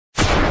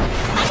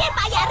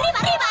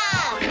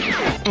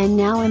And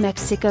now a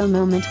Mexico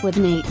moment with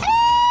Nate.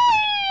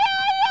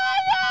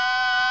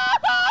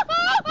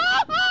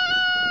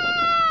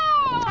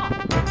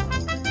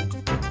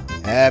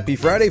 Happy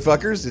Friday,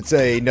 fuckers. It's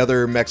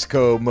another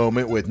Mexico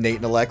moment with Nate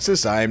and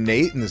Alexis. I'm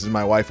Nate, and this is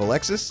my wife,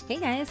 Alexis. Hey,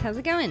 guys. How's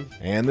it going?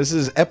 And this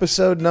is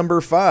episode number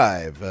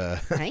 5.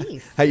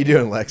 Nice. How you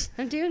doing, Lex?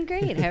 I'm doing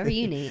great. How are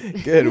you,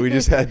 Nate? Good. We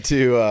just had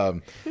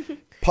to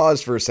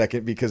pause for a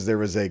second because there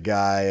was a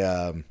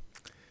guy...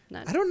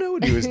 I don't know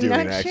what he was doing,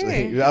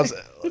 actually. Sure.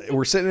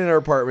 We're sitting in our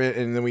apartment,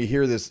 and then we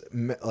hear this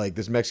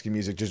Mexican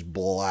music just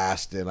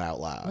blasting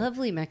out loud.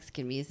 Lovely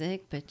Mexican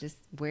music, but just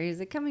where is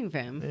it coming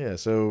from? Yeah,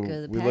 so Go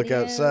to the we look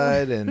patio.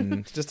 outside,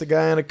 and it's just a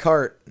guy on a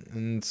cart.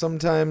 And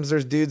sometimes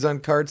there's dudes on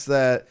carts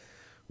that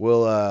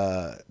will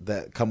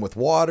that come with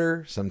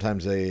water.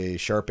 Sometimes they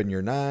sharpen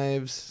your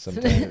knives.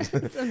 Sometimes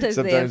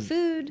they have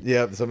food.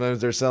 Yeah, sometimes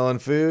they're selling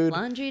food.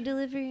 Laundry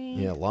delivery.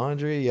 Yeah,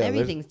 laundry. Yeah,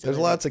 Everything's there's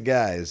delivered. lots of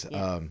guys.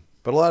 Yeah.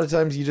 But a lot of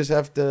times you just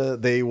have to,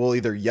 they will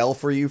either yell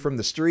for you from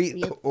the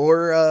street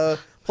or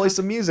play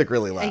some music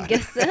really loud. I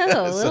guess so.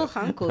 A little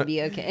honk will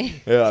be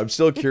okay. Yeah, I'm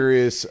still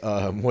curious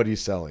what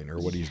he's selling or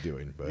what he's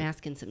doing. But I'm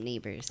asking some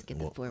neighbors. Get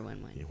the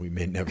 411. we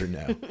may never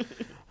know.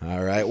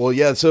 All right. Well,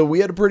 yeah, so we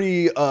had a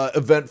pretty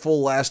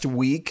eventful last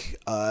week.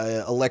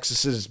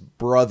 Alexis's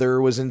brother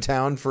was in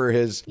town for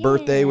his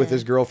birthday with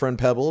his girlfriend,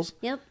 Pebbles.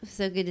 Yep.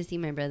 So good to see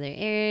my brother,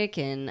 Eric.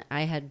 And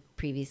I had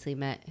previously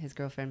met his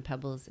girlfriend,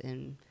 Pebbles,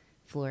 in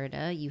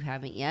Florida. You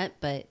haven't yet,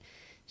 but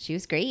she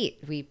was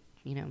great.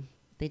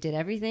 They did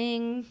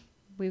everything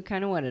we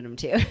kind of wanted them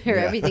to, or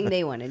everything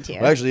they wanted to.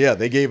 Well, actually, yeah,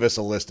 they gave us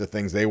a list of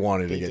things they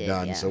wanted to get did,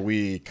 done, yeah. so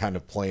we kind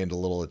of planned a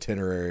little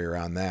itinerary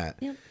around that.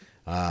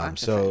 Yep.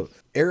 So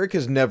Eric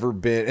has never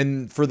been,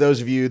 and for those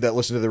of you that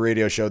listen to the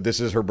radio show, this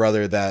is her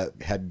brother that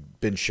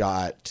had been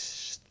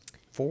shot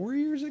 4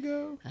 years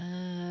ago.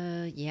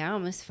 Yeah,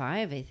 almost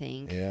 5, I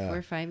think. Yeah. 4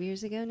 or 5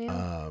 years ago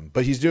now.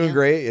 But he's doing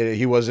great.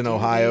 He was in Doing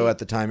Ohio great. at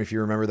the time, if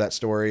you remember that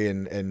story,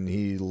 and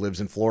he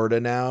lives in Florida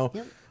now.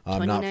 Yep.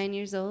 29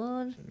 years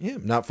old. Yeah,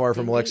 not far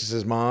from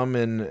Alexis's mom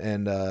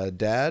and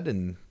dad,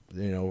 and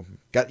you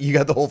got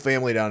the whole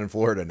family down in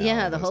Florida now.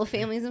 Yeah, the almost. whole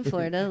family's in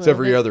Florida. Except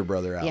for your other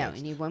brother, Alex. Yeah,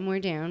 we need one more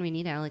down. We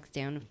need Alex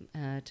down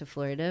to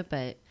Florida,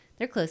 but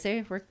they're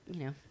closer. We're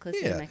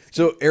closer to Mexico.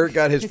 So Eric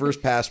got his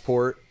first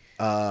passport.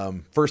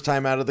 First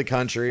time out of the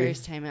country.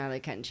 First time out of the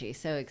country.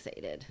 So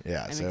excited.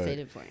 Yeah, I'm so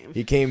excited for him.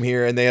 He came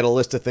here and they had a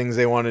list of things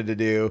they wanted to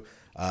do.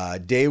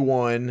 Day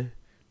one,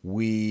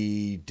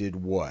 we did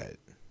what?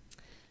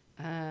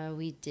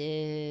 We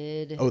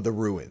did. Oh, the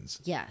ruins.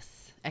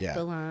 Yes. Yeah.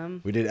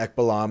 Ekbalam. We did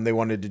Ekbalam. They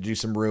wanted to do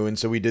some ruins,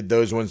 so we did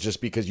those ones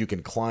just because you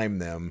can climb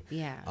them.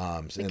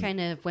 Yeah. We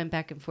kind of went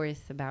back and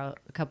forth about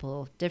a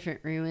couple different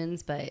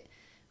ruins, but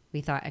we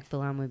thought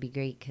Ekbalam would be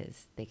great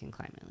because they can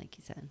climb it, like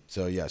you said.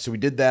 So yeah, so we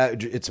did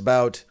that. It's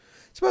about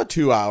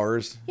 2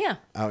 hours. Yeah.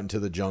 Out into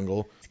the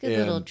jungle. It's a good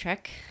little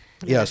trek.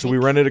 Yeah, so we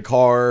rented a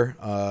car,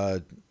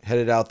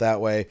 headed out that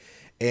way,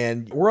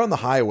 and we're on the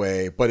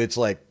highway, but it's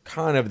like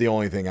kind of the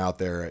only thing out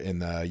there in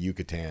the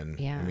Yucatan.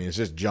 Yeah. I mean, it's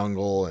just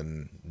jungle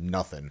and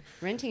nothing.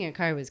 Renting a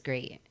car was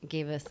great. It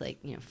gave us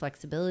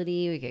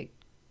flexibility. We could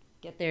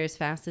get there as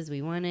fast as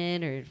we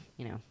wanted, or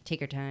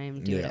take our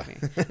time, do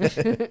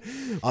whatever.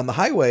 On the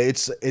highway,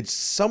 it's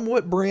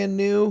somewhat brand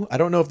new. I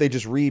don't know if they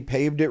just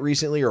repaved it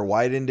recently or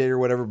widened it or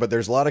whatever, but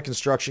there's a lot of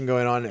construction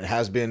going on. It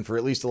has been for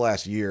at least the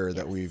last year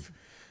that we've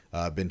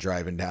been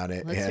driving down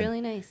it. Looks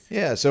really nice.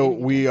 Yeah, so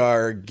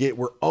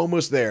we're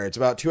almost there. It's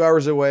about 2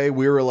 hours away.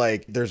 We were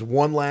like, there's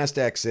one last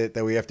exit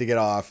that we have to get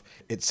off.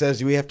 It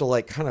says we have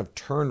to kind of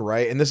turn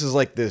right, and this is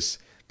like this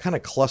kind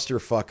of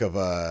clusterfuck of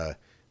a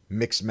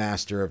mixed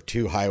master of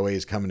two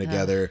highways coming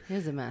together. It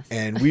was a mess.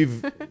 And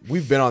we've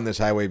been on this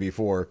highway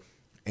before,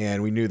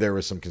 and we knew there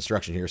was some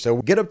construction here. So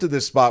we get up to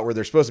this spot where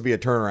there's supposed to be a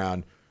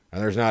turnaround,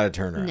 and there's not a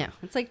turnaround. No,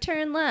 it's like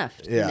turn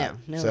left. Yeah.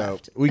 No so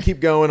left. we keep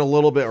going a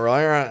little bit. We're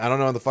like, all right, I don't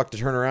know how the fuck to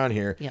turn around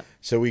here. Yep.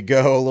 So we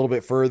go a little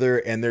bit further,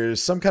 and there's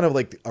some kind of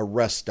like a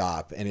rest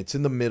stop, and it's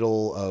in the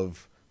middle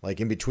of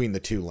in between the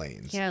two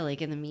lanes. Yeah,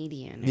 like in the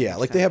median. Yeah,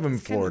 like they have them in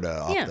Florida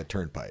off yeah. the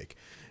turnpike.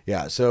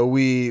 Yeah, so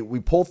we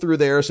pull through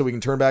there so we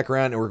can turn back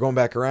around, and we're going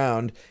back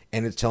around,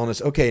 and it's telling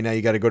us, okay, now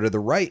you got to go to the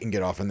right and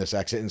get off on this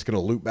exit, and it's going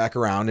to loop back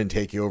around and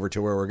take you over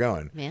to where we're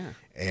going. Yeah.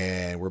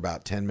 And we're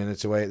about 10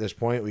 minutes away at this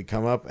point. We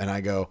come up, and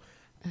I go,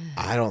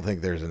 I don't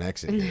think there's an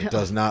exit here. No. It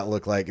does not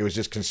look like it was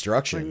just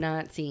construction. We're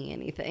not seeing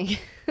anything.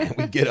 And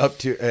we get up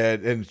to,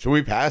 and so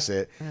we pass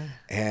it,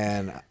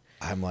 and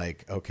I'm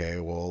like, okay,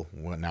 well,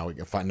 now we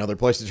can find another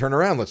place to turn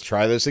around. Let's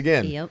try this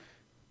again. Yep.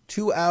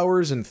 2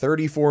 hours and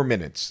 34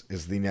 minutes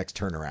is the next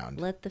turnaround.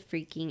 Let the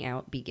freaking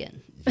out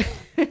begin.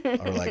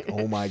 Or like,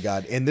 oh my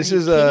God. And this Are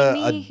you is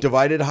kidding a me?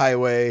 divided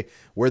highway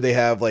where they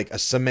have like a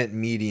cement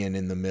median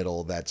in the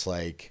middle that's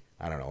like,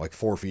 I don't know, like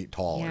 4 feet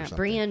tall or Yeah, something.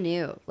 brand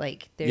new.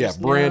 Like there's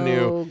brand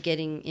no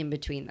getting in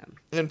between them.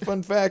 And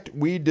fun fact,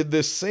 we did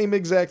this same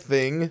exact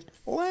thing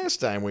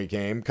last time we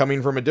came,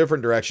 coming from a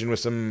different direction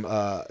with some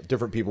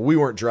different people. We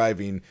weren't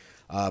driving,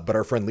 but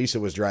our friend Lisa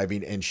was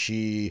driving, and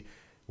she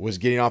was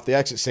getting off the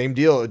exit. Same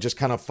deal. It just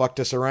kind of fucked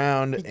us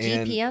around. The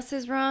GPS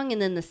is wrong,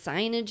 and then the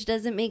signage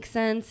doesn't make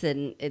sense,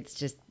 and it's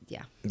just,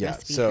 Yeah.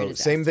 recipe for So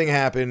disaster. same thing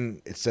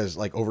happened. It says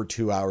like over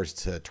 2 hours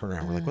to turn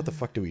around. We're like, what the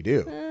fuck do we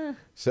do?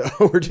 So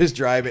we're just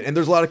driving, and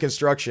there's a lot of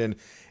construction.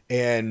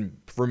 And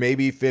for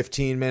maybe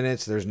 15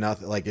 minutes, there's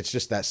nothing. Like, it's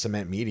just that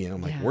cement median.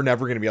 I'm like, we're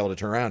never going to be able to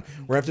turn around. We're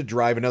going to have to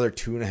drive another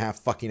 2.5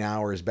 fucking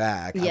hours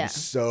back. Yeah. I'm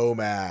so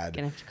mad.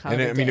 Gonna have to call And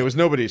it I a mean, day. it was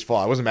nobody's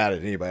fault. I wasn't mad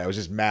at anybody. I was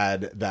just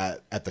mad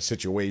that at the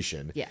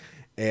situation. Yeah.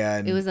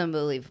 And It was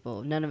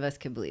unbelievable. None of us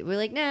could believe. We're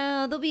like,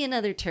 no, there'll be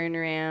another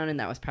turnaround, and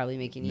that was probably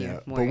making you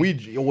more.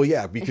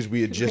 But because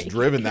we had just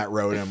driven that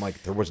road, and I'm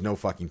like, there was no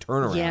fucking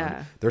turnaround.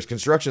 Yeah. There's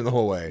construction the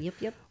whole way.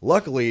 Yep.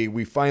 Luckily,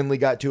 we finally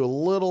got to a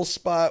little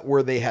spot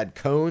where they had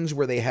cones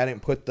where they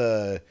hadn't put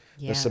the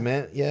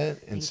cement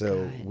yet, and Thank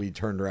so God. we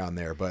turned around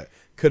there. But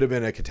could have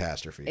been a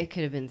catastrophe. It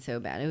could have been so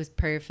bad. It was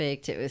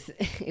perfect. It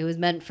was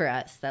meant for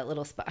us, that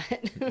little spot.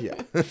 Yeah.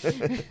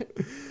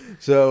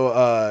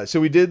 So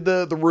we did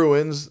the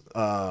ruins.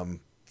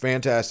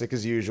 Fantastic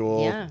as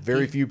usual. Yeah.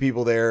 Very few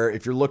people there.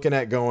 If you're looking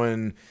at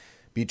going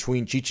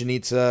between Chichen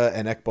Itza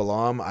and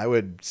Ekbalam, I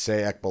would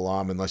say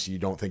Ekbalam, unless you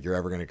don't think you're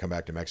ever going to come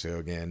back to Mexico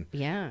again.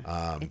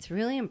 Yeah. It's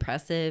really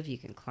impressive. You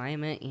can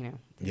climb it,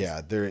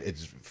 Yeah,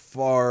 it's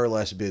far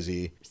less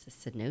busy. There's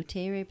a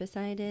cenote right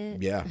beside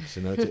it. Yeah,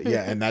 cenote.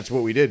 Yeah, and that's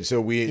what we did. So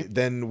we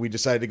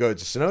decided to go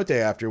to cenote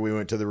after we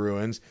went to the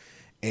ruins,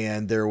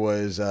 and there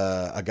was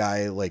a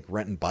guy like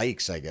renting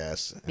bikes, I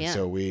guess. And Yeah.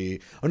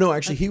 so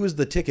actually he was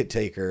the ticket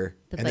taker,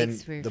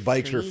 the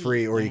bikes were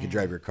free, or you could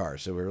drive your car.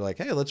 So we were like,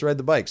 hey, let's ride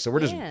the bikes. So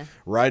we're just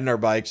riding our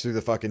bikes through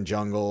the fucking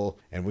jungle,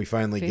 and we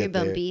finally Very get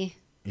bumpy.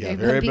 there. Yeah,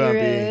 Very bumpy road.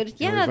 And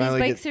Yeah, we these finally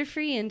bikes are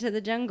free into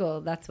the jungle.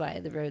 That's why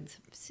the road's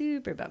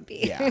super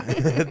bumpy. Yeah,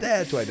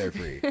 that's why they're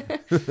free.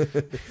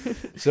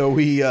 So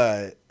we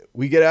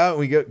get out and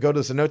we go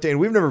to the cenote, and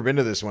we've never been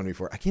to this one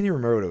before. I can't even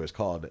remember what it was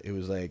called. It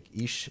was like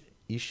Isheche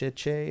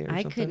or something.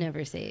 I could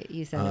never say it.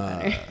 You said it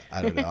better.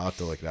 I don't know. I'll have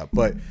to look it up.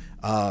 But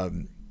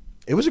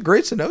it was a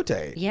great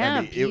cenote.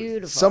 Yeah,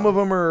 beautiful. Some of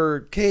them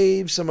are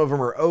caves, some of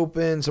them are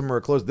open, some are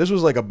closed. This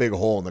was like a big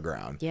hole in the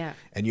ground. Yeah.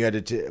 And we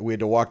had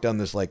to walk down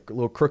this like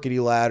little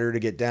crookedy ladder to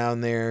get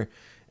down there.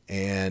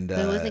 And But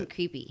it wasn't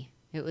creepy.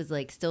 It was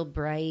like still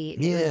bright.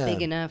 Yeah. It was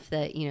big enough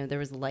that, there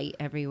was light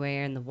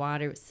everywhere, and the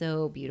water was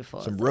so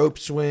beautiful. some It's rope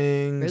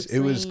swings. It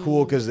was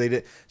cool because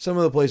some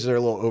of the places are a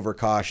little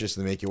overcautious.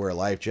 They make you wear a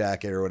life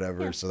jacket or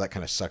whatever. Yeah. So that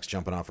kind of sucks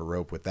jumping off a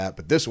rope with that.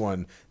 But this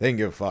one, they didn't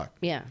give a fuck.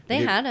 Yeah,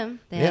 they had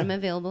them. They had them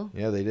available.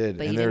 Yeah, they did.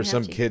 But And you there were didn't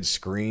some have to. kids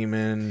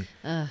screaming.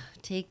 Ugh,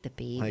 take the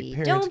baby.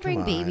 Like, parents, don't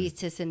bring come on. babies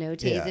to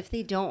cenotes Yeah. if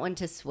they don't want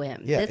to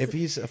swim. Yeah, if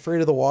he's afraid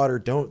of the water,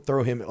 don't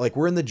throw him. Like,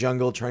 we're in the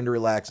jungle trying to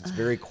relax. It's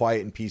very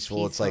quiet and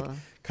peaceful. It's like Peaceful.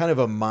 kind of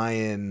a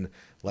Mayan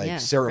Yeah.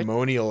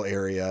 ceremonial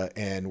area,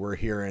 and we're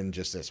hearing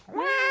just this.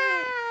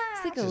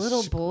 It's like a Just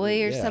little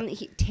boy or yeah. something.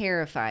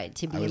 terrified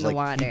to be I in was the like,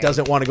 water. he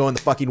doesn't want to go in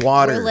the fucking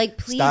water. We're like,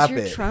 please, Stop you're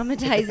it.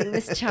 traumatizing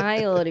this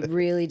child. He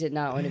really did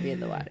not want to be in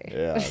the water.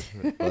 Yeah,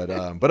 but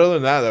other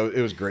than that,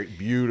 it was great,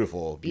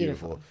 beautiful.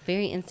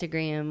 Very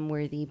Instagram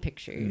worthy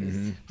pictures.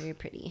 Mm-hmm. Very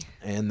pretty.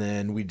 And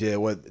then we did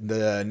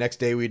the next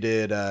day we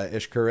did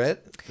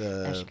Ishkaret,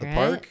 the Ashkaret,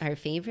 park. our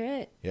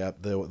favorite.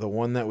 Yep, the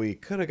one that we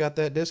could have got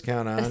that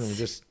discount on, and we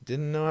just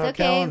didn't know how It's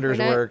okay. calendars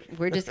work.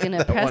 We're just gonna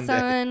That press one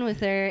day. on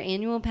with our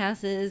annual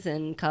passes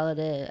and call it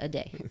a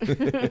day.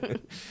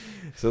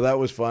 So that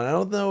was fun. I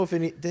don't know if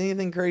did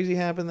anything crazy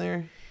happen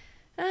there.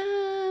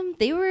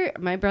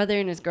 My brother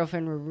and his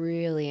girlfriend were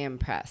really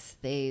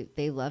impressed. They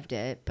loved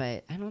it,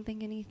 but I don't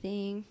think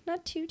anything,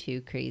 not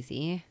too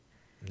crazy.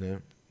 No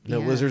Yeah.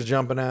 lizards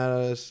jumping at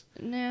us.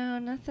 No,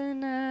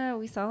 nothing.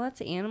 We saw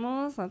lots of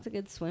animals, lots of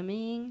good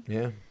swimming.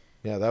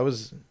 Yeah, that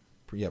was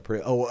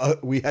pretty. Oh,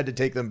 we had to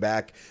take them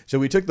back, so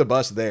we took the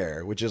bus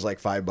there, which is like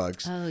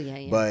 $5. Oh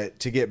yeah. But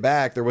to get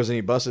back, there wasn't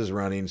any buses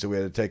running, so we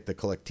had to take the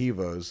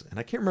collectivos. And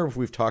I can't remember if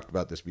we've talked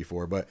about this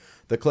before, but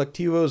the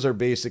collectivos are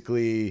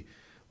basically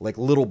like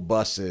little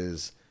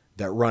buses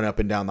that run up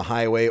and down the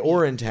highway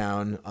or in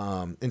town.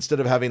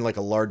 Instead of having like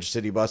a large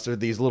city bus, they're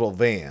these little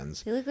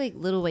vans. They look like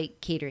little white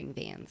catering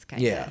vans,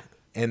 kind of. Yeah.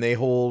 And they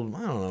hold,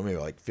 I don't know, maybe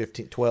like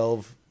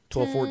 12,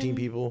 14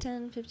 people.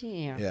 10, 15,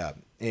 yeah. Yeah.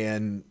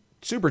 And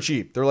super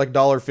cheap. They're like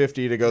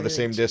 $1.50 to go the Really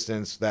same cheap.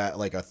 distance that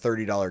like a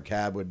 $30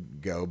 cab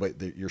would go, but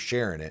you're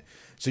sharing it.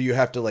 So you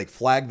have to like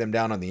flag them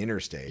down on the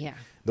interstate. Yeah.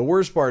 The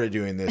worst part of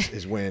doing this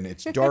is when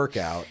it's dark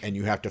out and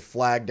you have to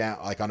flag down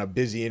like on a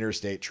busy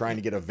interstate trying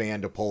to get a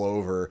van to pull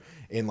over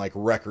in like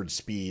record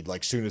speed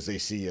like soon as they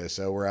see you.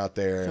 So we're out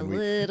there. It's and a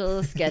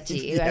little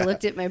sketchy. Yeah. I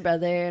looked at my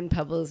brother and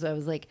Pebbles. I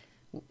was like,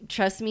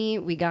 trust me,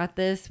 we got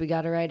this. We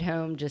got to ride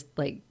home. Just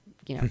like,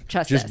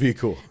 trust us. Just be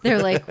cool.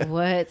 They're like,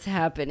 what's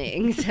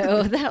happening?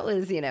 So that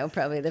was,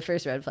 probably the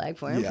first red flag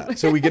for him. Yeah.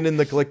 So we get in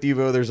the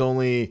collectivo.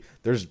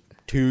 There's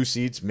 2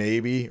 seats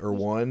maybe or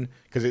one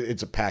because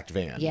it's a packed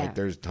van. Yeah. Like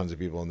there's tons of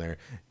people in there.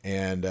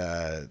 And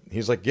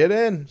he's like, get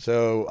in.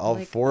 So all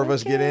like, 4 of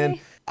us get in.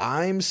 okay.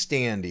 I'm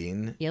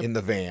standing Yep. in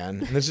the van.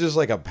 And this is just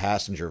like a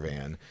passenger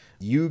van.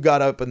 You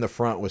got up in the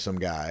front with some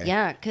guy.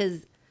 Yeah,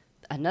 because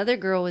another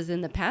girl was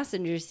in the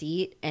passenger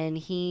seat, and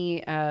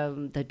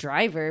the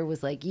driver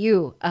was like,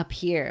 you up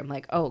here. I'm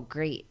like, oh,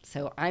 great.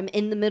 So I'm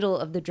in the middle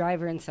of the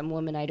driver and some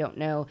woman I don't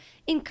know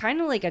in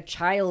kind of like a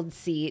child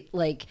seat,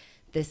 like,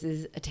 this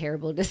is a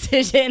terrible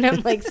decision.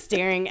 I'm like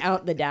staring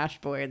out the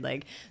dashboard,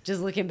 like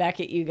just looking back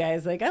at you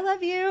guys like, I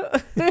love you.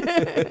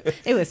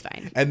 It was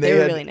fine. And they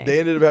were really nice. They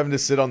ended up having to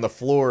sit on the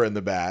floor in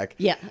the back.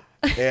 Yeah.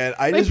 And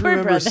I just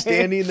remember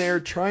standing there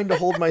trying to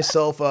hold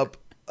myself up,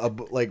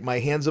 like my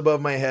hands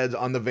above my head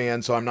on the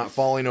van so I'm not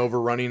falling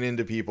over, running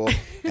into people.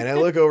 And I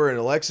look over and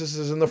Alexis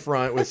is in the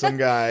front with some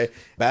guy.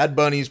 Bad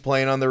Bunny's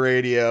playing on the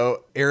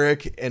radio.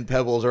 Eric and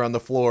Pebbles are on the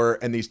floor,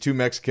 and these two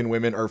Mexican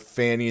women are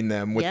fanning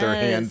them with their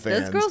hand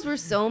fans. Those girls were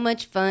so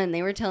much fun.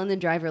 They were telling the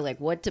driver like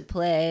what to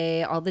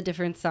play, all the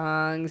different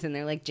songs, and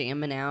they're like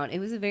jamming out. It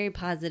was a very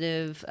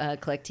positive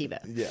collectiva.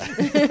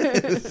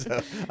 Yeah.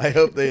 So I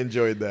hope they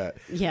enjoyed that.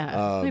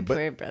 Yeah. My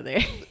poor brother.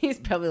 He's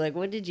probably like,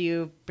 what did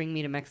you bring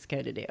me to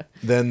Mexico to do?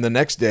 Then the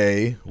next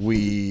day,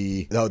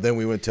 we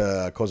went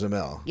to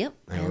Cozumel. Yep.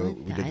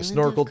 We did the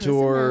snorkel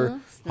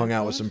tour, hung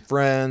out with some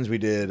friends. We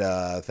did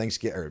not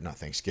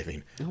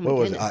Thanksgiving. What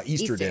was it?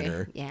 Easter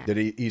dinner. Yeah.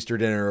 Did Easter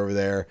dinner over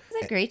there. It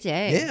was a great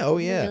day. Yeah. Oh,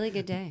 yeah. It was a really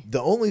good day.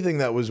 The only thing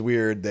that was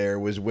weird there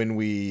was when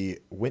we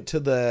went to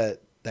that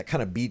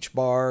kind of beach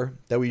bar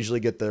that we usually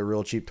get the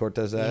real cheap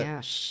tortas at.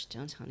 Yeah,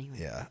 don't tell anyone.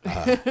 Yeah.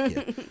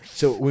 Yeah.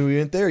 So when we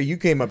went there, you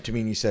came up to me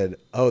and you said,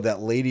 oh,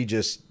 that lady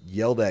just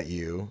yelled at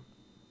you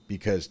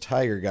because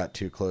Tiger got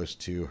too close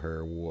to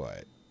her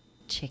what?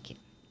 Chicken.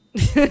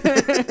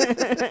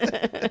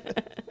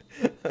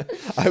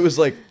 I was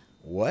like,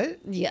 what?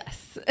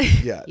 Yes.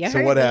 Yeah.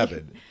 So what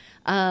happened?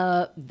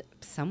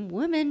 Some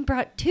woman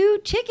brought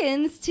 2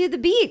 chickens to the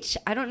beach.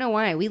 I don't know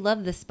why. We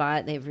love the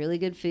spot. They have really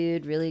good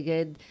food, really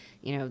good,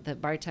 the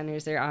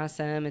bartenders are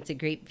awesome. It's a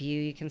great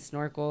view. You can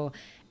snorkel.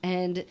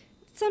 And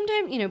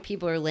sometimes,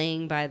 people are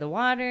laying by the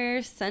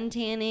water, sun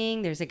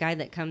tanning. There's a guy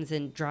that comes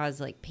and draws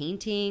like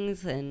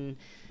paintings and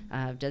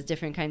does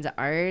different kinds of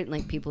art.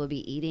 Like people will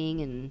be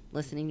eating and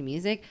listening to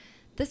music.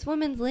 This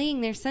woman's laying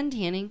there sun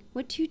tanning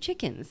with 2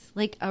 chickens,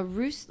 like a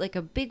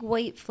big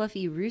white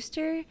fluffy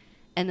rooster,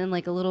 and then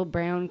like a little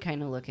brown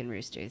kind of looking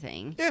rooster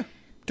thing. Yeah,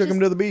 took them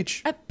to the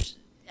beach.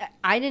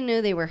 I didn't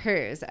know they were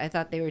hers. I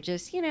thought they were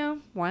just,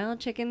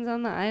 wild chickens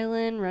on the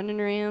island running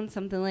around,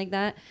 something like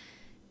that.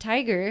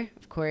 Tiger,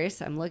 of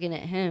course, I'm looking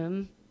at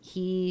him.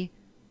 He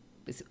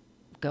was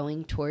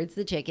going towards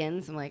the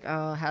chickens. I'm like,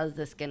 oh, how's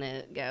this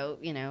gonna go?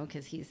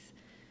 Because he's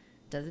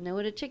doesn't know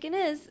what a chicken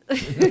is.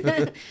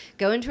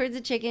 Going towards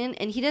the chicken,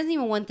 and he doesn't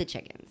even want the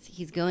chickens.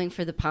 He's going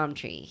for the palm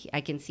tree.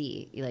 I can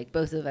see, like,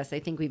 both of us, I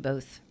think we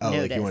both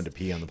noticed. Like he wanted to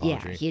pee on the palm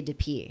tree? Yeah, he had to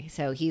pee.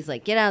 So he's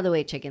like, get out of the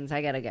way, chickens.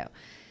 I gotta go.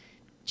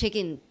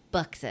 Chicken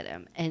bucks at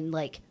him and,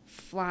 like,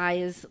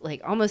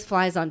 almost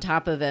flies on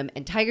top of him,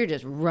 and Tiger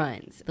just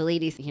runs. The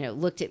lady,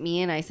 looked at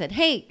me, and I said,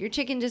 hey, your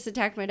chicken just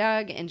attacked my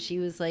dog. And she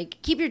was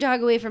like, keep your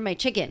dog away from my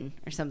chicken,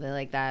 or something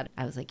like that.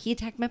 I was like, he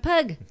attacked my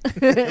pug.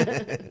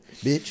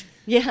 Bitch.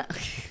 Yeah.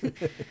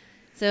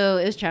 So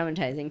it was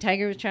traumatizing.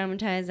 Tiger was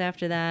traumatized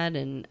after that,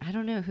 and I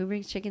don't know who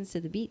brings chickens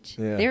to the beach.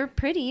 Yeah. They were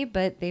pretty,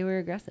 but they were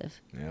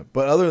aggressive. Yeah,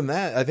 but other than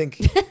that, I think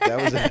that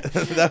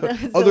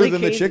was other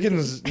than the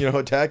chickens,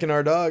 attacking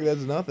our dog.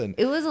 That's nothing.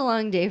 It was a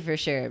long day for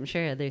sure. I'm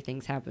sure other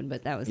things happened,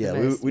 but that was the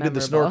most we did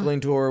the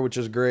snorkeling tour, which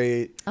was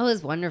great. Oh, it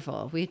was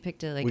wonderful. We had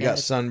picked we got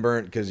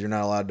sunburnt because you're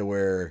not allowed to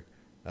wear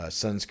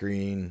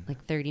sunscreen.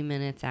 Like 30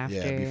 minutes after.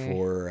 Yeah,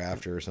 before or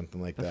after or something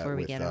like before that.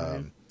 We get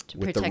on.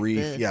 With the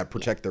reef.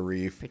 Protect the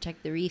reef.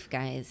 Protect the reef,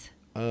 guys.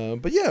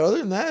 But yeah, other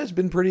than that, it's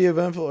been pretty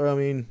eventful. I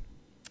mean,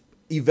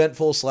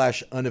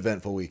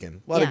 eventful/uneventful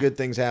weekend. A lot of good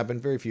things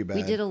happened, very few bad.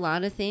 We did a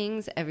lot of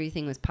things.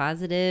 Everything was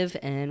positive,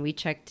 and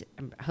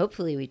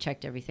hopefully we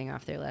checked everything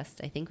off their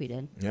list. I think we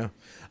did. Yeah.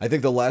 I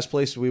think the last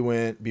place we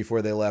went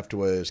before they left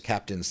was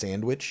Captain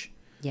Sandwich.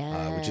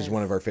 Yeah, which is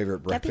one of our favorite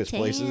breakfast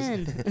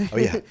places. Oh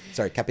yeah,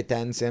 sorry,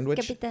 Capitan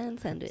Sandwich. Capitan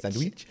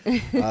Sandwich.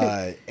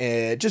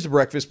 And just a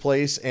breakfast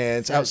place, and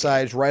it's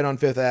outside. It's right on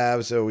Fifth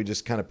Ave, so we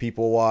just kind of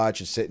people watch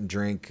and sit and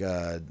drink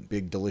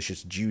big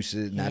delicious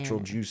juices,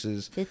 natural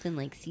juices. Fifth and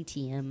like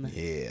CTM.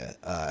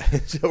 Yeah.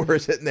 So we're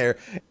sitting there.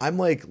 I'm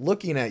like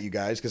looking at you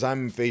guys because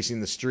I'm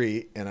facing the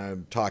street and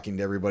I'm talking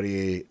to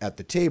everybody at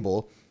the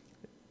table,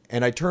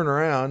 and I turn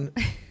around.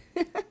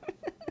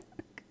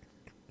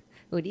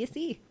 What do you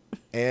see?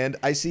 And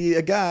I see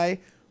a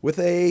guy with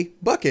a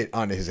bucket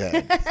on his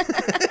head.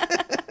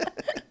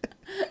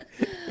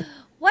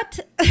 What?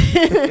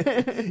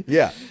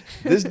 Yeah.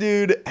 This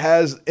dude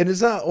has, and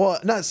it's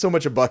not so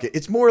much a bucket.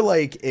 It's more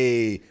like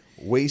a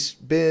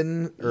waste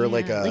bin or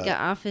like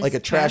a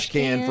trash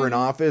can for an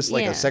office,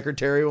 like a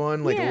secretary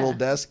one, like a little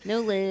desk.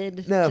 No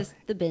lid, just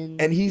the bin.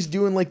 And he's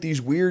doing like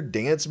these weird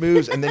dance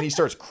moves, and then he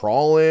starts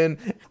crawling.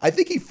 I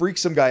think he freaked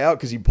some guy out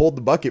because he pulled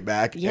the bucket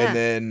back, and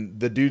then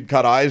the dude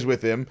caught eyes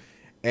with him.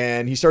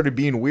 And he started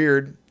being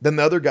weird. Then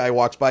the other guy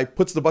walks by,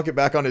 puts the bucket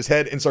back on his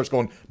head, and starts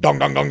going dong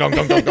dong dong dong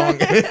dong dong dong.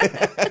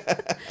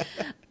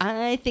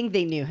 I I think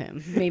they knew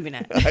him. Maybe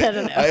not. I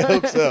don't know.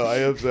 I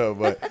hope so.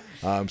 But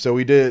so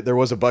we did. There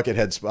was a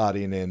Buckethead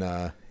spotting in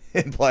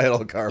Playa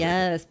del Carmen.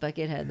 Yes,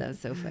 Buckethead. That was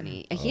so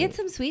funny. He had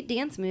some sweet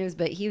dance moves,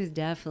 but he was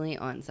definitely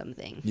on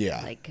something.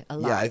 Yeah, like a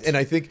lot. Yeah, and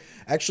I think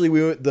actually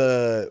we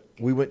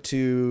went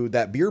to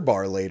that beer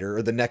bar later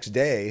or the next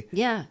day.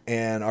 Yeah.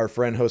 And our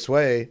friend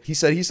Josue, he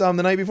said he saw him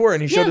the night before,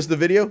 and he showed us the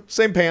video.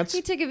 Same pants.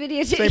 He took a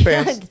video too. Same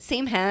pants.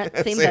 Same hat.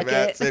 Same bucket.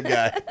 Hat, same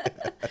guy.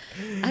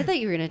 I thought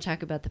you were going to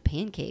talk about the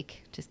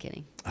pancake. Just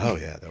kidding. Oh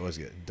yeah, that was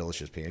good.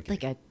 Delicious pancake.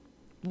 Like a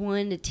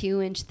 1 to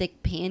 2 inch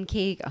thick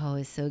pancake. Oh,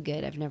 it's so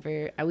good.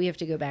 We have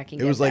to go back and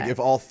get it was like that. if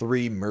all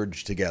three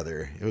merged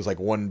together. It was like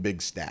one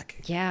big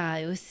stack. Yeah,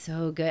 it was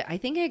so good. I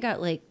think I got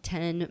like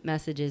 10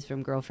 messages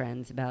from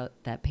girlfriends about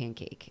that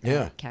pancake.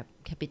 Yeah.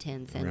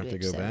 Capitan sandwich. We're gonna have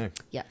to go back.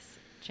 Yes.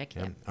 Check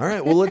it out. All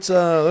right. Well, let's. It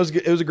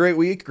was a great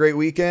week, great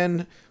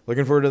weekend.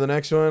 Looking forward to the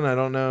next one. I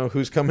don't know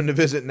who's coming to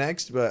visit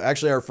next, but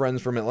actually our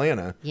friends from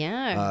Atlanta.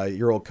 Yeah.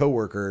 Your old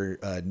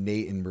coworker,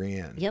 Nate and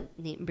Brienne. Yep.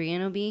 Nate and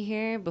Brienne will be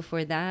here.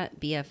 Before that,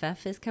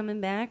 BFF is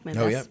coming back. My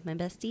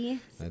bestie.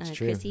 That's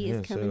true. Chrissy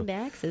is coming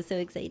back. So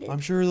excited.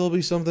 I'm sure there'll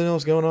be something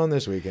else going on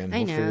this weekend. I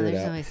We'll know. figure it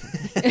There's out. always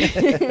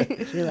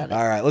something. We love it.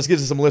 All right. Let's get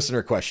to some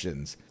listener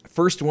questions.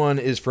 First one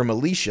is from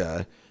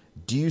Alicia.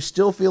 Do you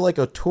still feel like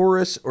a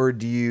tourist or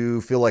do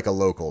you feel like a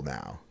local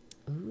now?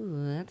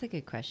 Ooh, that's a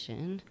good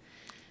question.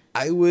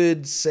 I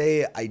would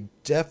say I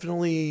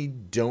definitely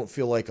don't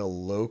feel like a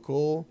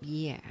local.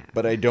 Yeah.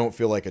 But I don't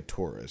feel like a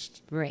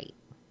tourist. Right.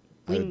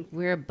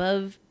 We're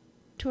above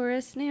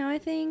tourists now, I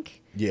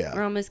think. Yeah.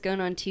 We're almost going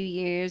on 2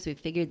 years. We've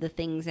figured the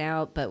things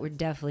out, but we're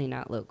definitely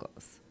not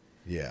locals.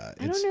 Yeah.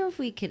 I don't know if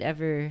we could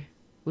ever...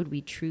 Would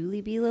we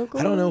truly be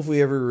locals? I don't know if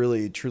we ever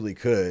really truly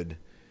could.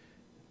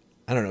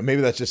 I don't know.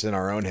 Maybe that's just in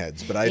our own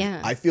heads. But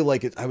I feel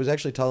like I was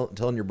actually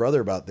telling your brother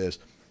about this.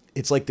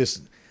 It's like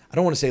this... I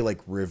don't want to say like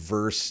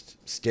reversed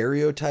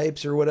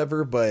stereotypes or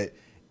whatever, but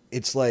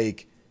it's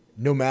like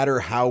no matter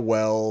how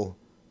well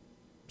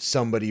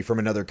somebody from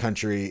another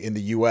country in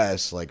the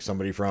U.S., like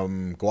somebody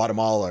from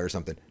Guatemala or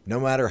something, no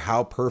matter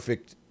how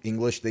perfect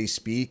English they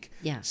speak,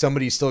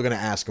 somebody's still going to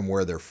ask them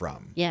where they're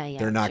from. Yeah.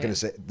 They're not going to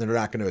say, they're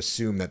not going to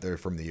assume that they're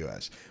from the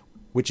U.S.,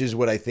 which is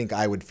what I think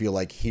I would feel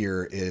like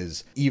here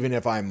is, even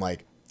if I'm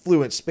like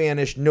fluent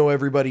Spanish, know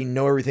everybody,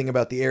 know everything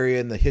about the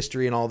area and the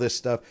history and all this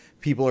stuff,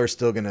 people are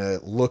still going to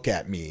look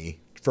at me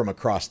from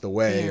across the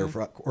way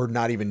or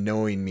not even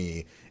knowing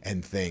me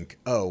and think,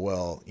 oh,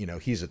 well,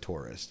 he's a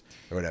tourist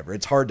or whatever.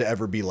 It's hard to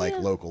ever be like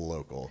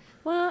local.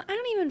 Well, I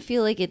don't even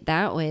feel like it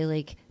that way.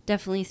 Like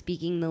definitely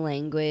speaking the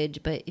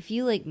language, but if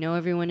you like know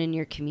everyone in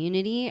your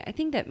community, I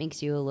think that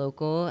makes you a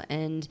local.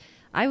 And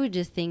I would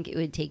just think it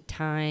would take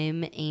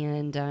time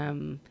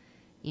and,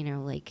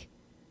 like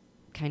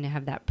kind of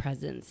have that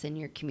presence in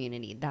your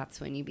community.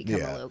 That's when you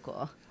become a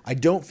local. I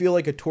don't feel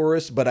like a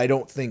tourist, but I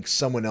don't think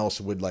someone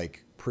else would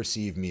like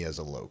perceive me as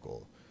a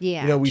local.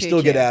 Yeah. We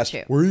still get asked,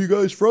 where are you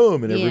guys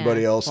from? And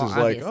everybody else is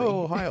obviously. like,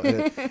 oh, Ohio.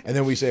 And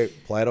then we say,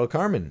 Playa del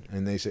Carmen.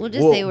 And they say, we'll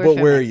just say we're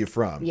from where are you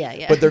from?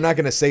 Yeah. But they're not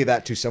going to say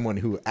that to someone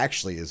who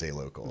actually is a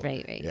local.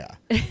 Right. Yeah.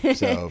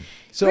 So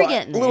We're a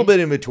getting little there. bit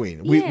in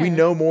between. We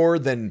know more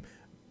than,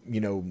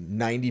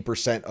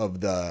 90%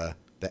 of the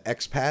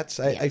expats.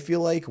 I feel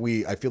like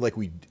we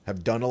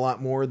have done a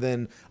lot more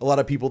than a lot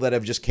of people that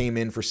have just came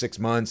in for 6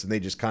 months and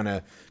they just kind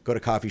of go to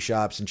coffee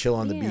shops and chill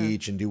on the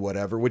beach and do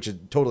whatever, which is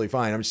totally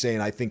fine. I'm just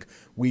saying I think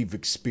we've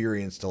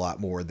experienced a lot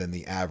more than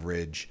the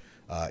average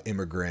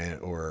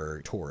immigrant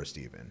or tourist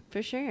even.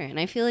 For sure. And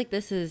I feel like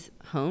this is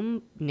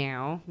home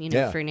now.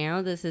 For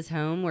now, this is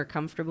home. We're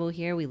comfortable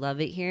here. We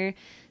love it here.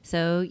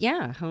 So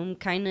home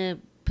kind of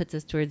puts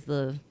us towards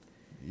the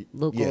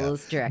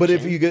locals direction. But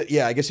if you get,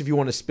 I guess if you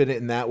want to spin it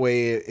in that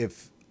way,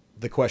 if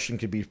the question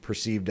could be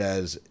perceived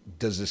as,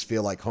 does this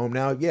feel like home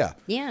now? Yeah.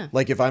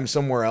 Like if I'm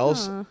somewhere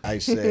else, I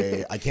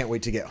say, I can't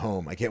wait to get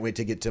home. I can't wait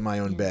to get to my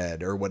own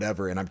bed or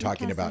whatever. And I'm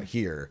talking about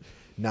here,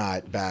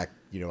 not back,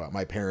 at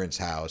my parents'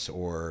 house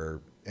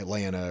or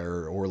Atlanta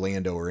or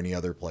Orlando or any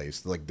other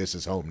place. Like this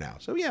is home now.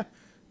 So yeah,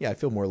 I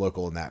feel more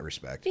local in that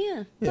respect.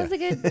 Yeah. That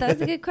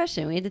was a good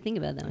question. We had to think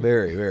about that one.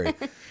 Very, very.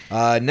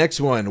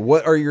 Next one.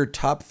 What are your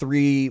top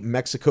 3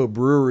 Mexico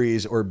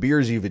breweries or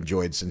beers you've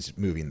enjoyed since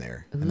moving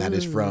there? And that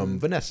is from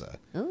Vanessa.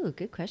 Oh,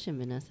 good question,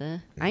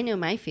 Vanessa. I know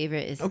my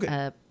favorite is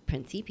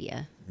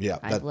Principia. Yeah.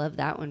 I love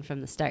that one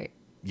from the start.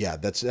 Yeah,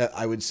 that's.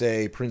 I would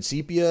say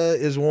Principia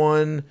is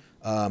one,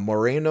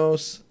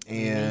 Morenos,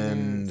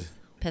 and...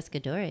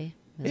 Pescadores.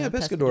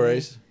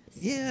 Pescadores.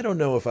 Yeah, I don't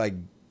know if I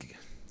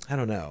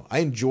don't know. I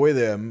enjoy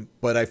them,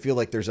 but I feel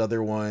like there's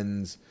other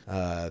ones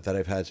that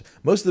I've had.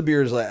 Most of the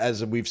beers,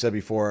 as we've said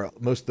before,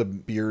 most of the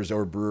beers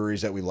or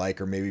breweries that we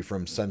like are maybe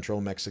from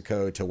central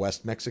Mexico to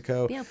West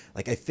Mexico. Yeah.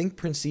 Like I think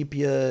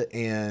Principia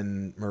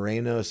and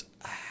Morenos,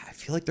 I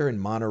feel like they're in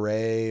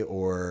Monterrey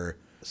or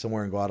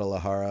somewhere in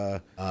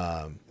Guadalajara.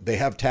 They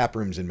have tap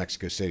rooms in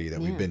Mexico City that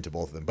we've been to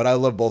both of them. But I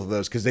love both of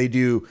those because they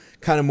do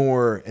kind of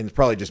more, and it's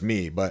probably just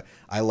me, but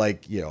I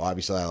like,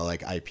 obviously I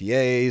like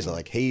IPAs, I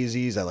like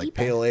hazies, I like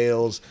pale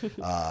ales,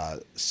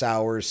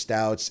 sours,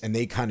 stouts, and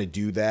they kind of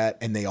do that.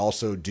 And they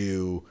also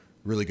do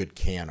really good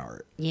can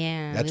art.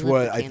 Yeah. That's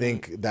what I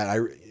think that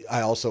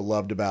I also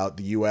loved about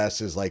the U.S.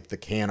 is like the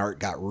can art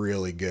got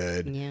really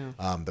good. Yeah.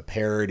 The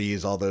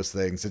parodies, all those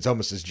things. It's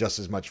almost just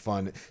as much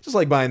fun. Just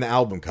like buying the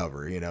album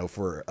cover,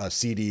 for a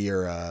CD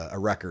or a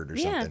record or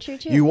something.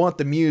 True. You want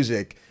the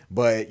music,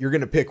 but you're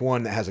going to pick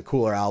one that has a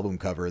cooler album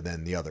cover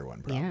than the other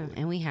one, probably. Yeah,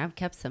 and we have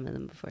kept some of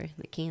them before,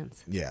 the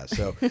cans. Yeah,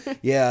 so,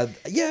 yeah,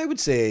 I would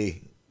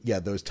say,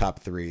 those top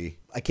three.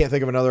 I can't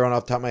think of another one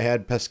off the top of my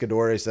head.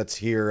 Pescadores, that's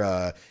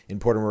here in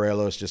Puerto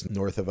Morelos, just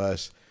north of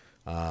us.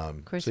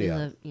 Of course, we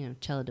love,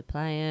 Chela de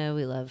Playa.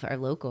 We love our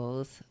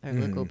locals, our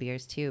local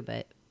beers too.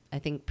 But I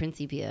think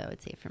Principio, I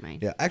would say, for mine.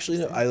 Yeah, actually,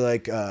 no,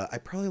 I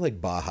probably like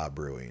Baja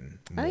Brewing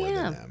more than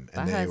them.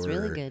 And Baja is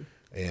really good.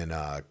 In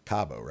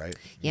Cabo, right?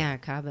 Yeah,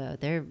 Cabo.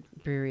 Their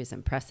brewery is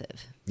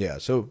impressive. Yeah,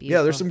 so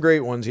Beautiful. there's some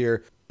great ones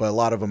here, but a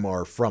lot of them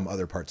are from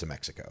other parts of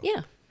Mexico.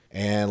 Yeah.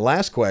 And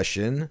last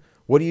question.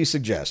 What do you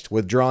suggest?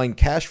 Withdrawing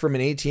cash from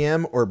an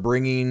ATM or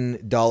bringing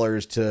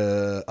dollars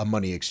to a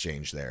money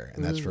exchange there?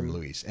 And that's from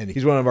Luis. And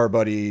he's one of our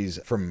buddies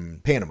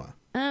from Panama.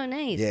 Oh,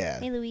 nice.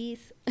 Yeah. Hey,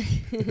 Luis.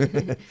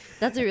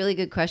 That's a really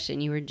good question.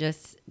 You were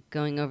just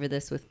going over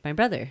this with my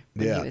brother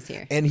when he was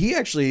here. And he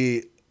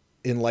actually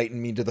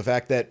enlightened me to the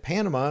fact that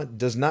Panama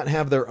does not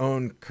have their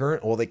own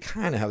they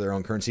kind of have their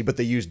own currency, but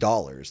they use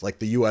dollars. Like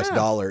the U.S.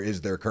 dollar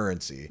is their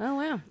currency. Oh,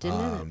 wow. Didn't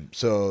know that.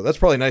 So that's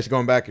probably nice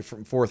going back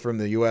and forth from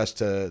the U.S.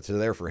 to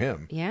there for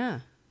him.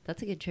 Yeah.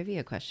 That's a good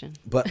trivia question.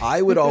 But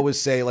I would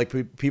always say, like,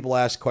 people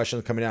ask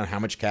questions coming down, how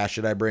much cash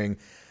should I bring?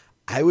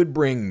 I would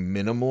bring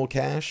minimal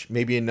cash,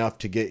 maybe enough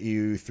to get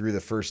you through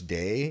the first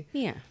day.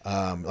 Yeah.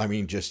 I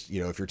mean, just,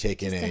 if you're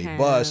taking Just to a have.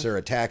 bus or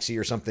a taxi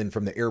or something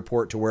from the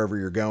airport to wherever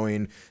you're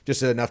going,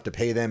 just enough to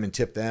pay them and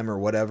tip them or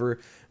whatever.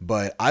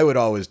 But I would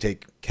always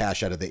take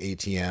cash out of the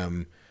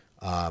ATM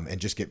and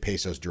just get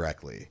pesos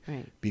directly.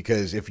 Right.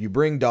 Because if you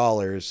bring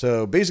dollars,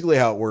 so basically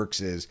how it works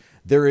is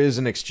there is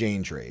an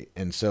exchange rate.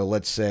 And so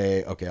let's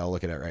say, okay, I'll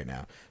look at it right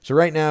now. So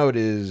right now it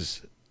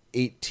is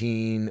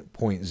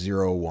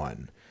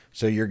 18.01.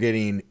 So you're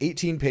getting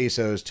 18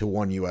 pesos to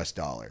 $1 US.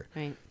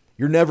 Right.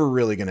 You're never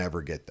really going to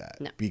ever get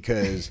that. No.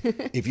 Because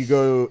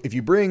if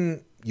you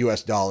bring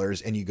US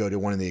dollars and you go to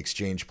one of the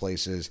exchange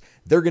places,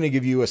 they're going to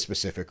give you a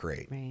specific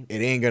rate. Right.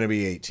 It ain't going to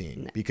be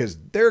 18 because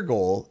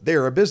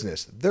they're a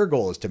business. Their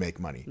goal is to make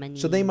money.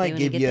 So they might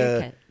give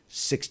you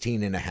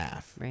 16 and a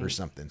half or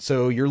something.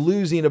 So you're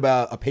losing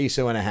about a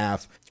peso and a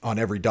half on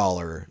every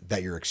dollar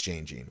that you're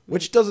exchanging,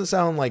 which doesn't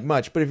sound like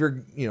much, but if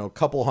you're, a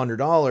couple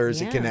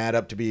 $100s, it can add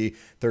up to be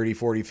 30,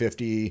 40,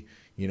 50,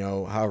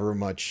 however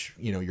much,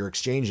 you're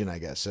exchanging, I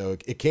guess. So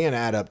it can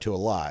add up to a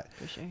lot.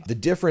 For sure. The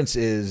difference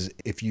is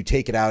if you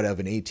take it out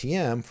of an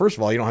ATM, first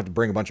of all, you don't have to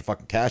bring a bunch of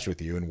fucking cash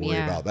with you and worry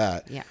about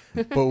that. Yeah.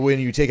 But when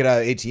you take it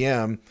out of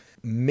ATM,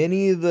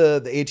 many of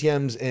the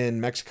ATMs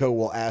in Mexico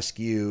will ask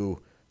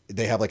you,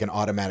 they have like an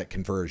automatic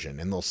conversion,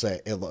 and they'll say,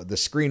 the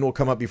screen will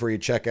come up before you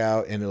check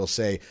out and it'll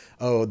say,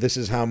 oh, this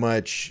is how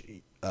much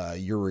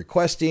you're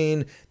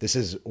requesting. This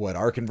is what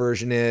our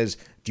conversion is.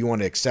 Do you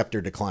want to accept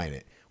or decline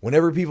it?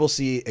 Whenever people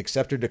see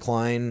accept or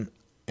decline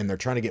and they're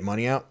trying to get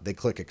money out, they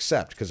click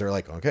accept because they're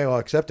like, okay, well, I'll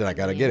accept it. I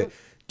got to get it.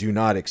 Do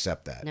not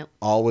accept that. Nope.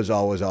 Always,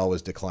 always,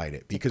 always decline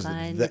it because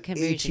the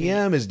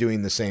ATM is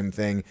doing the same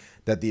thing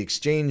that the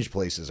exchange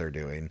places are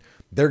doing.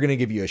 They're going to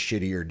give you a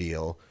shittier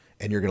deal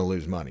and you're going to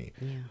lose money.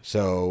 Yeah.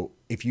 So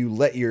if you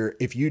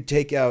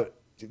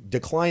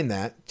decline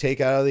that,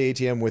 take out of the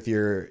ATM with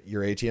your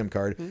ATM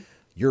card,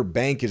 your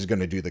bank is going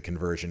to do the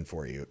conversion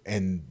for you.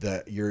 And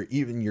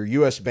your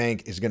US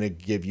bank is going to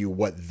give you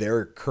what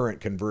their current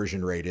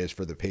conversion rate is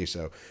for the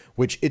peso,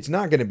 which it's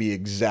not going to be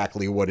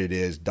exactly what it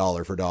is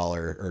dollar for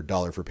dollar or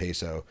dollar for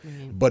peso,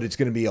 but it's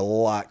going to be a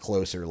lot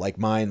closer. Like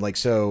mine,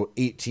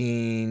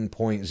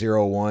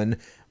 18.01,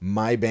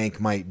 my bank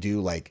might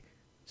do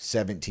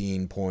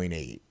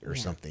 17.8 or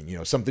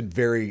something, something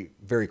very,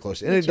 very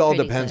close. And it all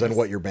depends on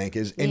what your bank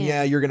is.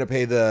 And you're going to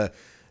pay the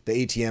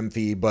ATM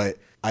fee, but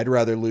I'd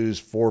rather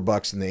lose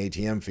 $4 in the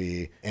ATM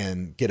fee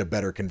and get a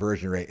better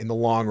conversion rate. In the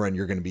long run,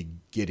 you're going to be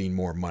getting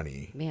more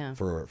money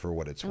for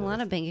what it's worth. A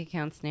lot of bank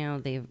accounts now,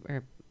 they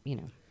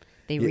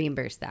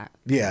reimburse that.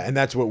 Yeah, and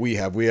that's what we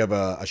have. We have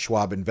a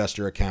Schwab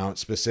investor account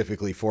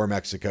specifically for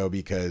Mexico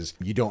because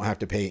you don't have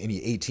to pay any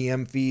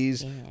ATM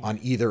fees on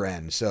either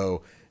end.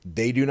 So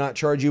they do not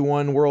charge you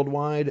one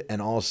worldwide,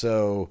 and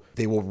also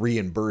they will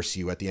reimburse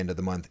you at the end of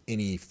the month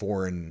any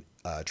foreign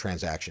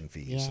transaction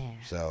fees. Yeah,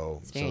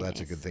 so that's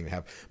a good thing to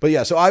have. But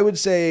yeah, so I would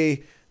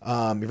say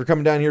if you're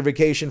coming down here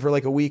vacation for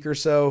a week or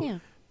so,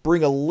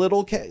 bring a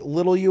little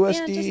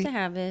USD. Yeah, just to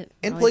have it.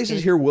 And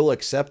places here will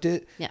accept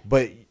it. Yeah.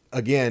 But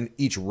again,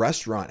 each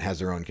restaurant has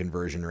their own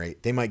conversion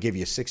rate. They might give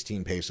you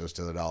 16 pesos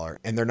to the dollar,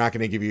 and they're not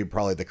going to give you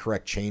probably the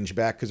correct change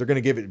back because they're going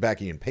to give it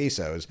back in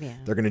pesos. Yeah.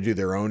 They're going to do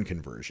their own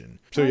conversion.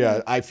 So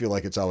yeah, I feel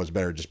like it's always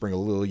better just bring a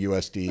little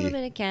USD, a little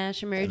bit of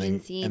cash,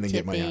 emergency, and then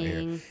get money out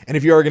here. tipping. And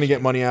if you are going to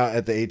get money out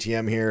at the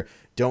ATM here,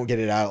 don't get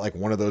it out like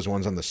one of those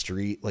ones on the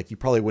street. Like you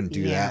probably wouldn't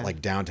do that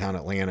like downtown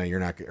Atlanta. You're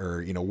not,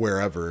 or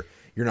wherever.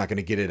 You're not going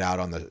to get it out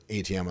on the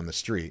ATM on the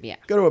street. Yeah.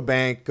 Go to a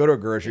bank, go to a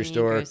grocery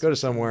store, go to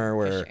somewhere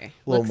where a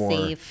little more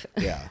safe.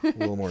 Yeah, a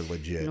little more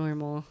legit.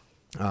 Normal.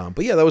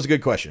 But yeah, that was a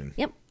good question.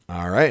 Yep.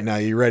 All right, now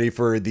you ready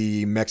for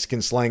the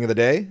Mexican slang of the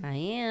day? I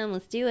am.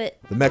 Let's do it.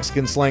 The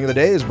Mexican slang of the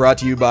day is brought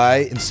to you by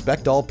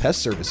Inspect All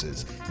Pest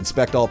Services.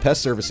 Inspect All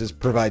Pest Services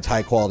provides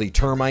high-quality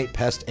termite,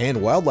 pest,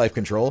 and wildlife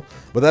control.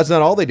 But that's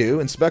not all they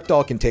do. Inspect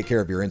All can take care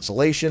of your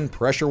insulation,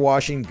 pressure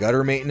washing,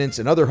 gutter maintenance,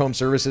 and other home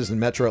services in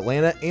Metro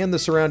Atlanta and the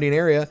surrounding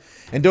area.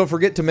 And don't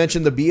forget to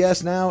mention the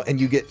BS now,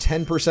 and you get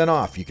 10%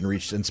 off. You can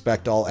reach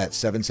Inspect All at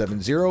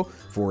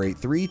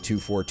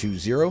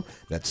 770-483-2420.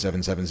 That's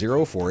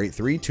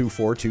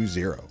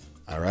 770-483-2420.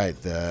 All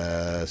right,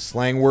 the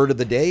slang word of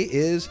the day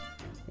is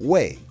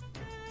way.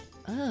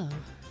 Oh.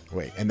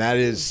 Way. And that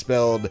is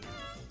spelled,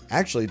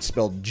 actually it's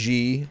spelled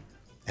G,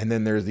 and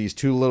then there's these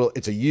two little,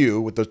 it's a U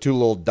with those two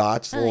little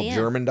dots, little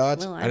German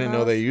dots. I didn't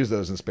know they use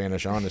those in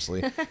Spanish,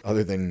 honestly,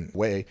 other than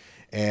way.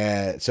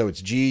 And so it's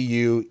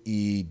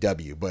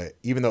G-U-E-W. But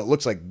even though it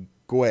looks like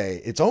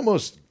Gway,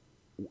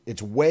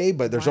 it's way,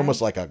 but there's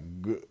almost like a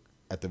G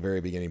at the very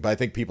beginning. But I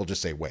think people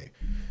just say way.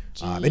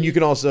 And you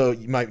can also,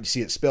 you might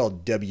see it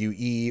spelled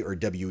W-E or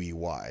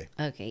W-E-Y.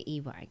 Okay,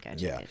 E-Y,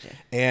 gotcha. Yeah.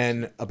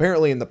 And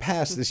apparently in the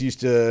past, this used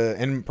to,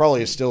 and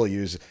probably is still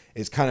used,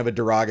 is kind of a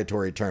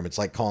derogatory term. It's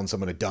like calling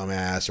someone a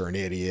dumbass or an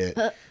idiot.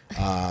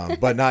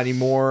 But not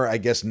anymore. I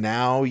guess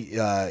now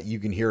you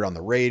can hear it on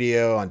the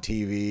radio, on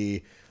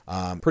TV,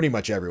 pretty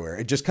much everywhere.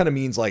 It just kind of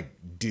means like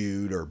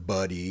dude or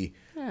buddy.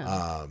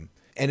 Oh.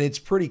 And it's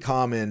pretty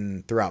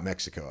common throughout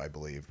Mexico, I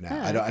believe.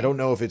 Now, okay. I don't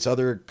know if it's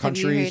other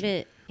countries. Have you heard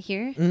it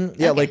here?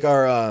 Yeah, okay. Like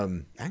our,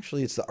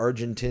 actually, it's the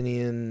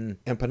Argentinian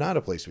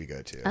empanada place we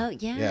go to. Oh,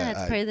 yeah,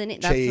 it's part of the name.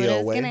 That's what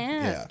I was going to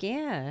ask,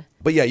 yeah.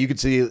 But yeah, you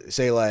could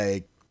say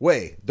like,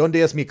 wey, ¿dónde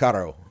es mi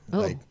carro? Oh,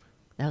 like,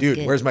 dude,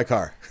 good. Where's my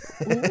car?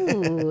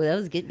 Ooh, that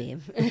was good,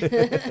 babe.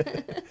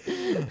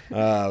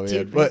 Oh,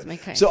 dude, where's my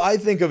car? So I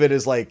think of it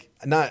as like,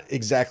 not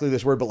exactly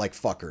this word, but like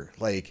fucker.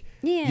 Like,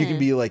 you can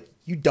be like,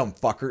 you dumb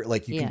fucker.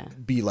 Like you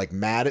can be like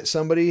mad at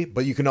somebody,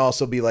 but you can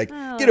also be like,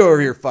 get over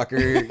here,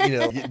 fucker. You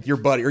know, your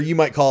buddy, or you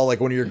might call like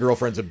one of your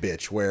girlfriends a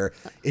bitch, where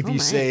if you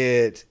say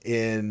it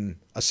in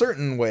a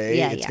certain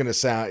way, it's going to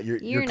sound,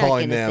 you're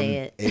calling them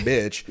a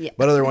bitch,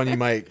 but other one,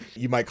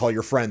 you might call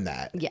your friend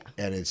that. Yeah.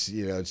 And it's,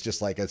 it's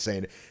just like it's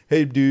saying,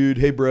 hey dude,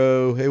 hey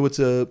bro, hey, what's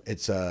up?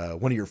 It's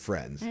one of your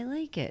friends. I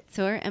like it.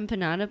 So our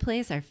empanada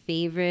place, our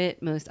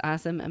favorite, most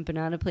awesome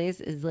empanada place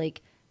is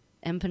like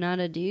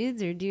empanada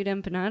dudes or dude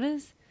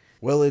empanadas.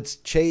 Well, it's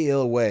Che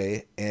Il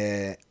Way,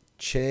 and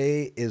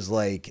Che is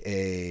like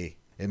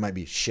it might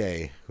be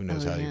Che, who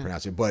knows how you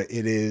pronounce it, but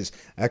it is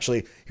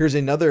actually, here's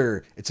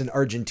another, it's an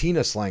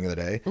Argentina slang of the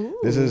day. Ooh,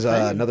 this is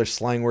another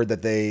slang word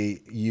that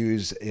they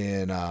use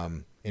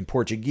in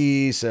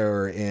Portuguese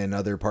or in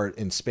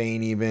in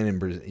Spain even,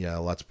 and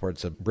lots of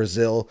parts of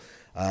Brazil.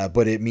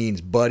 But it means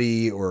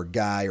buddy or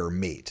guy or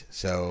mate.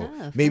 So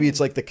maybe it's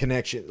like the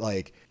connection,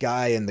 like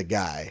guy and the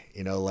guy,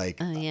 like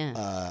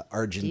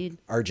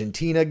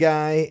Argentina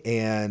guy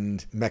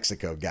and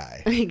Mexico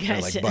guy.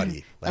 Gotcha. Like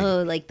buddy.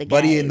 Like, like the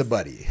buddy guys. and the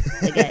buddy.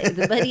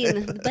 The buddy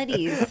and the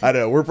buddies. I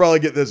know. We're probably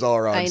getting this all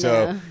wrong. I know.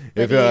 So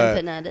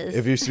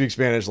if you speak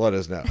Spanish, let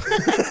us know.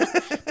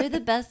 They're the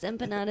best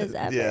empanadas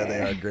ever. Yeah, they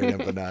are great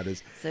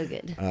empanadas. So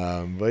good.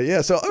 But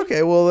yeah, so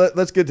okay, well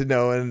that's good to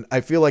know, and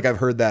I feel like I've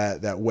heard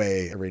that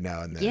way every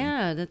now and then.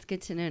 Yeah, that's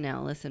good to know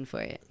now. Listen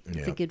for it.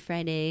 It's a Good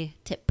Friday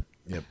tip.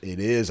 Yep, it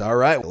is. All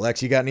right, well,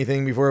 Lex, you got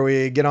anything before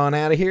we get on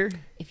out of here?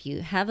 If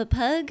you have a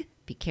pug,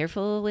 be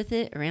careful with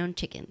it around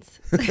chickens.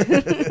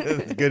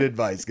 Good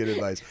advice. Good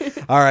advice.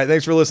 All right,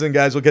 thanks for listening,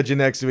 guys. We'll catch you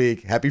next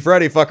week. Happy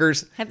Friday,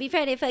 fuckers. Happy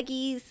Friday,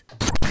 fuckies.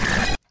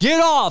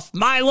 Get off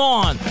my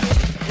lawn.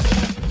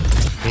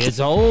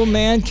 It's old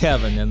man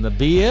Kevin, and the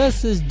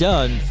BS is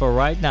done for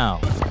right now.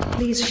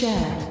 Please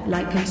share,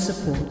 like, and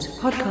support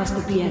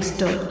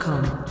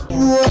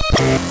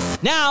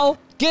podcastthebs.com. Now,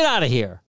 get out of here.